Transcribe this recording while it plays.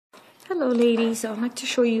Hello ladies, I'd like to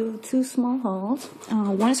show you two small hauls.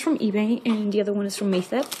 One is from eBay and the other one is from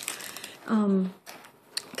Maytheps.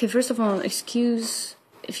 Okay, first of all, excuse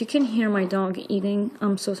if you can hear my dog eating.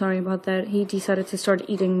 I'm so sorry about that. He decided to start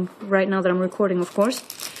eating right now that I'm recording, of course.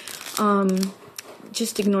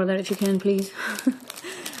 Just ignore that if you can, please.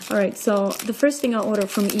 Alright, so the first thing I ordered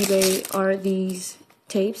from eBay are these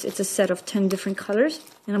tapes. It's a set of 10 different colors.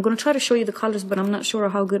 And I'm going to try to show you the colors, but I'm not sure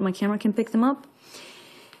how good my camera can pick them up.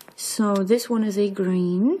 So this one is a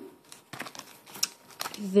green,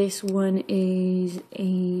 this one is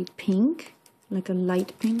a pink, like a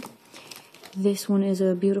light pink, this one is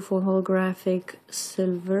a beautiful holographic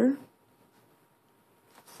silver.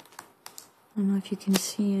 I don't know if you can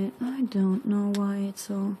see it, I don't know why it's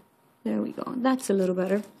so, there we go, that's a little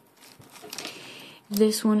better.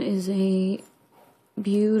 This one is a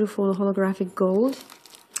beautiful holographic gold,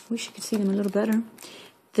 wish you could see them a little better.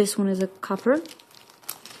 This one is a copper.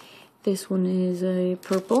 This one is a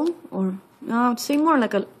purple, or I would say more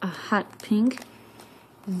like a hot pink.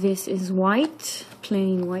 This is white,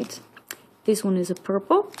 plain white. This one is a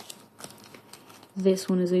purple. This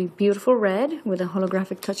one is a beautiful red with a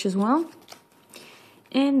holographic touch as well.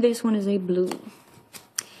 And this one is a blue.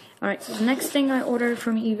 Alright, so the next thing I ordered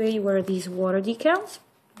from eBay were these water decals,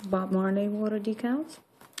 Bob Marley water decals.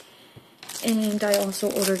 And I also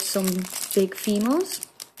ordered some big Fimos,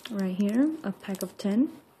 right here, a pack of 10.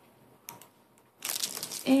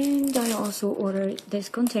 And I also ordered this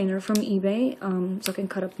container from eBay, so I can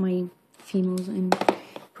cut up my Fimos and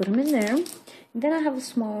put them in there. And then I have a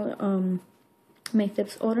small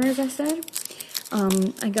Maytheps order, as I said.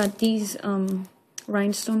 I got these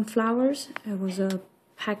rhinestone flowers. It was a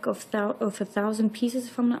pack of 1,000 pieces,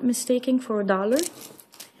 if I'm not mistaken, for $1.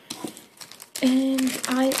 And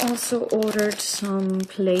I also ordered some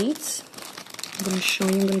plates. I'm going to show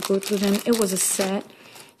you, I'm going to go through them. It was a set,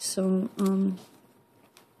 so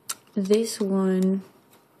this one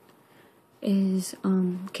is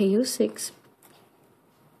KO6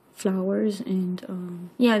 flowers, and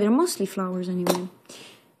yeah, they're mostly flowers anyway.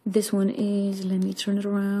 This one is, let me turn it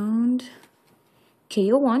around,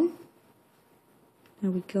 KO1. There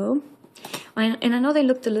we go. And I know they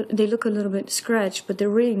look a little bit scratched, but they're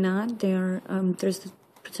really not. They are there's the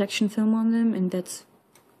protection film on them, and that's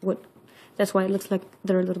why it looks like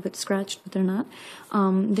they're a little bit scratched, but they're not.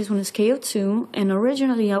 This one is KO2, and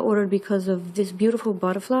originally I ordered because of this beautiful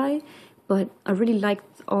butterfly, but I really liked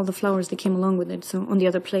all the flowers that came along with it, so on the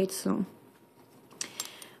other plates. So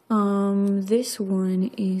this one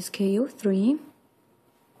is KO3,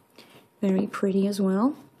 very pretty as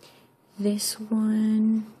well. This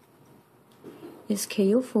one is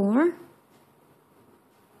KO4,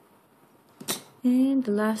 and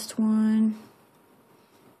the last one,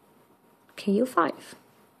 KO5.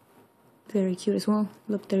 Very cute as well.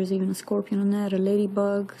 Look, there's even a scorpion on that, a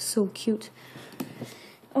ladybug, so cute.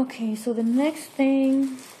 Okay, so the next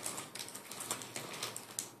thing,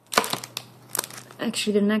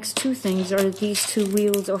 actually the next two things are these two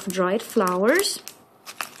wheels of dried flowers.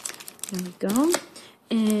 There we go.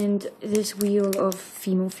 And this wheel of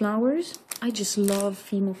Fimo flowers. I just love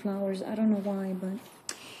Fimo flowers. I don't know why, but...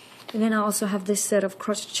 And then I also have this set of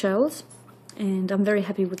crushed shells. And I'm very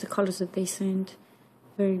happy with the colors that they sent.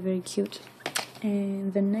 Very, very cute.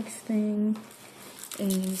 And the next thing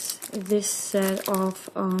is this set of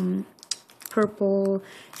purple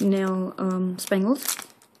nail spangles.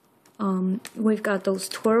 We've got those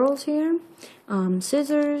twirls here.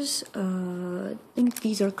 Scissors. I think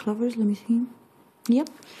these are clovers. Let me see. Yep.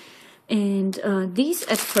 And these,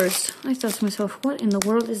 at first, I thought to myself, what in the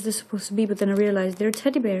world is this supposed to be? But then I realized they're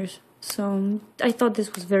teddy bears. So I thought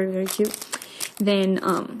this was very, very cute. Then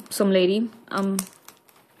some lady,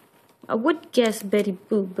 I would guess Betty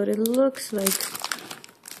Boop, but it looks like,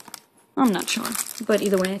 I'm not sure. But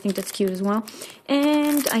either way, I think that's cute as well.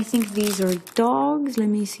 And I think these are dogs. Let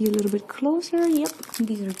me see a little bit closer. Yep,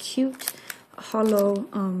 these are cute hollow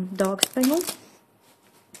dog spangles.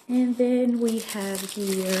 And then we have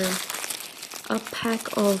here a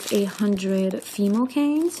pack of 100 Fimo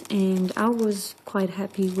canes, and I was quite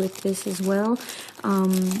happy with this as well.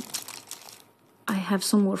 I have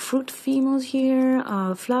some more fruit Fimos here,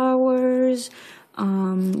 flowers,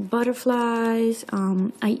 butterflies.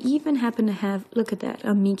 I even happen to have, look at that,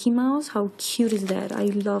 a Mickey Mouse. How cute is that? I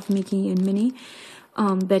love Mickey and Minnie.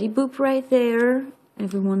 Betty Boop right there.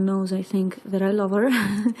 Everyone knows, I think, that I love her.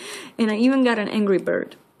 And I even got an Angry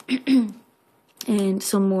Bird. And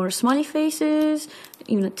some more smiley faces,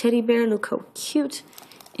 even a teddy bear, look how cute.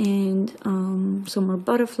 And some more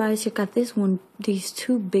butterflies. You got this one, these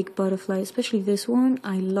two big butterflies, especially this one,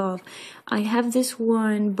 I love. I have this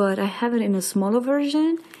one, but I have it in a smaller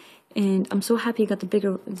version, and I'm so happy I got the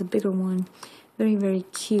bigger one. Very, very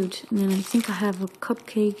cute. And then I think I have a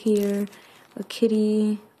cupcake here, a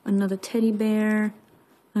kitty, another teddy bear,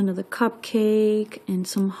 another cupcake, and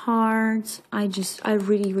some hearts. I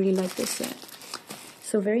really, really like this set.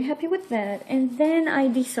 So very happy with that. And then I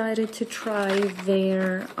decided to try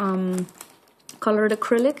their colored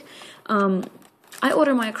acrylic. I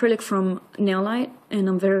ordered my acrylic from Nailite, and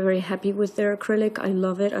I'm very, very happy with their acrylic. I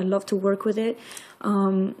love it. I love to work with it.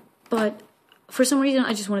 But for some reason,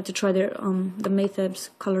 I just wanted to try their the Maytheps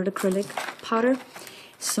colored acrylic powder.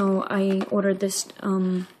 So I ordered this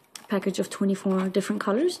package of 24 different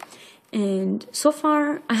colors. And so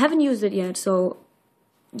far, I haven't used it yet. So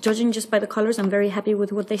judging just by the colors, I'm very happy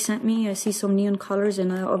with what they sent me. I see some neon colors,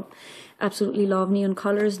 and I absolutely love neon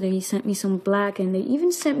colors. They sent me some black, and they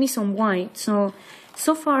even sent me some white.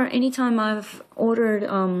 So far, anytime I've ordered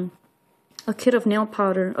a kit of nail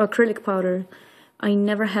powder, acrylic powder, I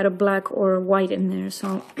never had a black or a white in there.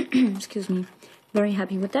 So, excuse me, very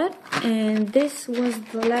happy with that. And this was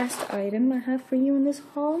the last item I have for you in this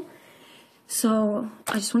haul. So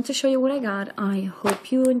I just wanted to show you what I got. I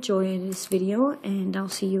hope you enjoyed this video, and I'll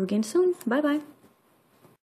see you again soon. Bye bye.